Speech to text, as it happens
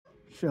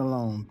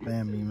Shalom,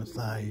 family,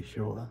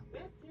 SHA'UL.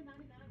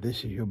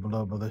 This is your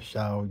beloved brother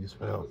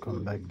ShaulYisrael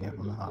coming back again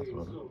from the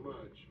hospital.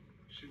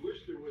 She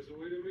wished there was a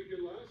way to make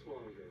it last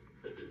longer.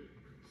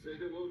 Say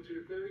hello to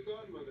your fairy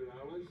godmother,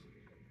 Alice.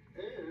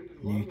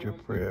 And need your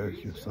prayers,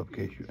 your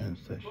supplications, your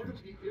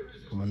intercessions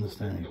from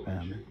understanding,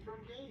 family.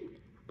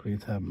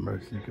 Please have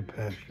mercy and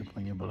compassion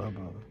upon your beloved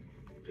brother.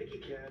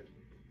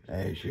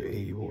 As you're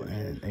able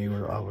and able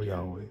to ABBA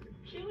YAHWEH.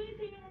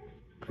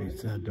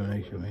 Please send a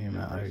donation for him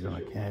and either on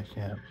a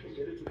cash.app,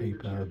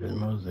 PayPal,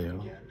 Venmo,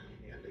 Zelle.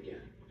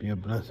 Be a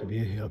blessing, be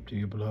a help to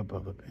your beloved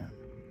brother, family.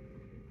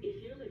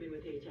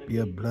 Be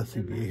a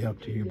blessing, be a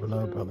help to your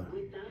beloved brother.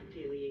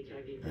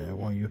 And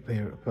one of your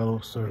favorite fellow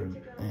servants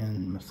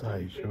in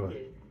SHA'UL.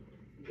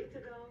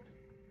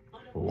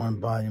 For one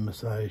body,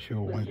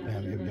 SHA'UL, one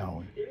family of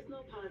Yahweh. There's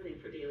no pausing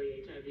for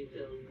daily HIV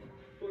pills.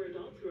 For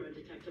adults who are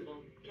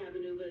undetectable,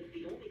 Cabenuva is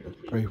the only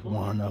complete pray for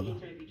one another.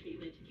 HIV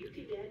treatment you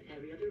can get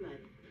every other month.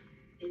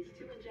 It's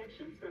 2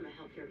 injections from a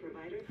healthcare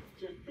provider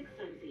just 6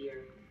 times a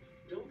year.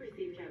 Don't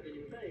receive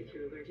Cabenuva if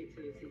you're allergic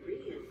to its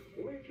ingredients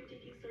or if you're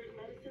taking certain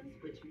medicines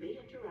which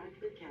may interact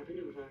with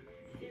Cabenuva.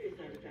 Serious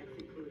side effects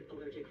include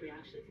allergic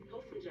reactions,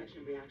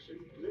 post-injection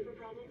reactions, liver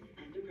problems,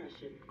 and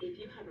depression. If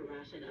you have a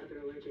rash and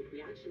other allergic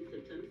reaction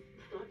symptoms,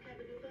 stop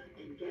Cabenuva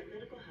and get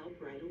medical help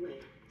right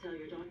away. Tell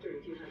your doctor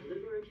if you have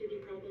liver or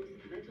kidney problems,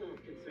 mental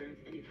health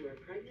concerns, and if you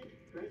are pregnant,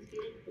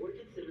 breastfeeding, or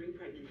considering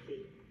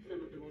pregnancy.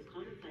 Some of the most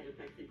common side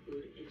effects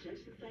include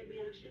injection site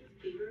reactions,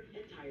 fever,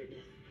 and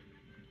tiredness.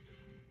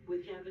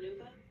 With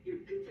Cabenuva,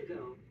 you're good to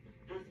go.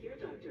 Ask your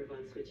doctor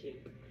about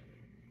switching.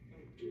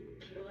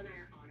 Bill and I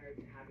are honored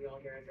to have you all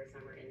here as our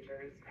summer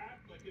interns.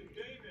 Affleck and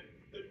Damon,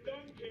 the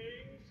Dunk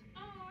Kings,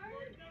 are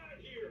not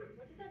here.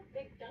 What does that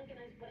big Dunkin'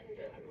 Ice button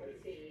do?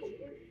 Let's see.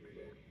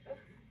 Oh,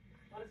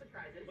 a lot of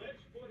surprises.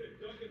 Let's put a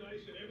Dunkin'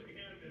 Ice in every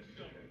hand this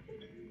summer.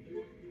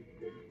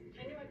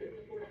 I knew I couldn't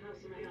afford a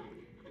house of my own.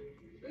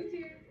 Me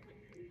too.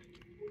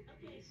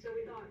 Okay, so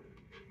we thought,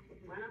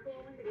 why not go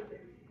all in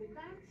together?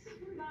 That's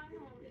when buying a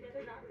home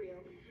together got real.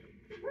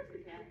 Where's the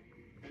cat?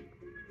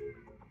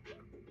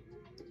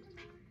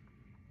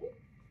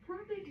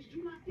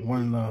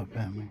 One love,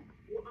 family.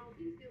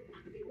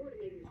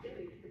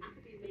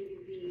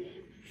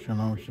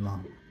 Shalom,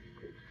 shalom.